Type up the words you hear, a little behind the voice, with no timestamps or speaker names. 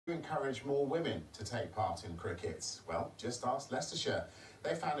Encourage more women to take part in cricket? Well, just ask Leicestershire.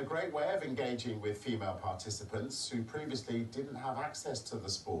 They found a great way of engaging with female participants who previously didn't have access to the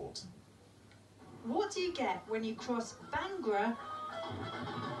sport. What do you get when you cross Bhangra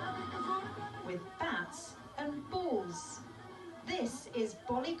with bats and balls? This is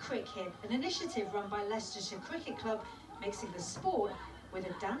Bolly Cric-Hit, an initiative run by Leicestershire Cricket Club, mixing the sport with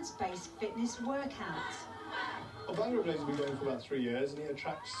a dance-based fitness workout. Well, Bhangra Blaze has been going for about 3 years, and it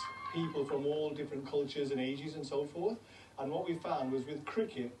attracts people from all different cultures and ages and so forth. And what we found was with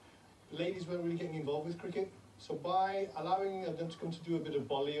cricket, ladies weren't really getting involved with cricket. So by allowing them to come to do a bit of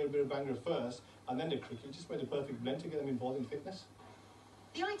Bolly or a bit of Bhangra first, and then the cricket, it just made a perfect blend to get them involved in fitness.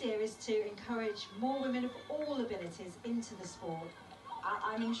 The idea is to encourage more women of all abilities into the sport.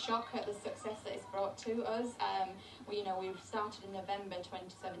 I'm in shock at the success that it's brought to us. We've started in November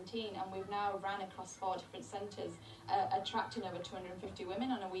 2017 and we've now ran across 4 different centres, attracting over 250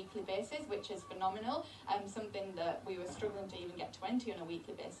 women on a weekly basis, which is phenomenal. Something that we were struggling to even get 20 on a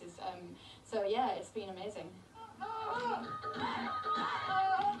weekly basis. So yeah, it's been amazing.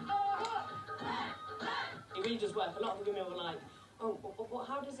 It really does work. A lot of the women were like, oh,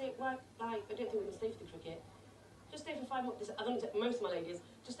 how does it work? Like, I don't think we can stay for the cricket. Just stay for 5 minutes. I think most of my ladies,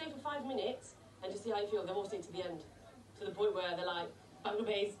 just stay for 5 minutes and just see how you feel. They've all stayed to the end, to the point where they're like, Bhangra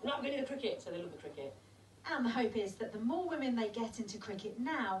Blaze, no, I'm going to the cricket, so they love the cricket. And the hope is that the more women they get into cricket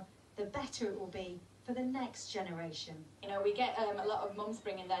now, the better it will be for the next generation. You know, we get a lot of mums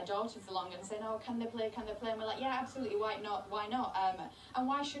bringing their daughters along and saying, oh, can they play, can they play? And we're like, yeah, absolutely, why not? And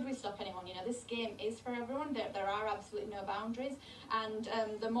why should we stop anyone? You know, this game is for everyone. There are absolutely no boundaries. And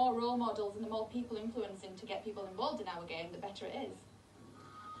the more role models and the more people influencing to get people involved in our game, the better it is.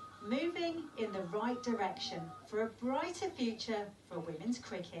 Moving in the right direction for a brighter future for women's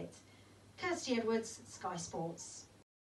cricket. Kirsty Edwards, Sky Sports.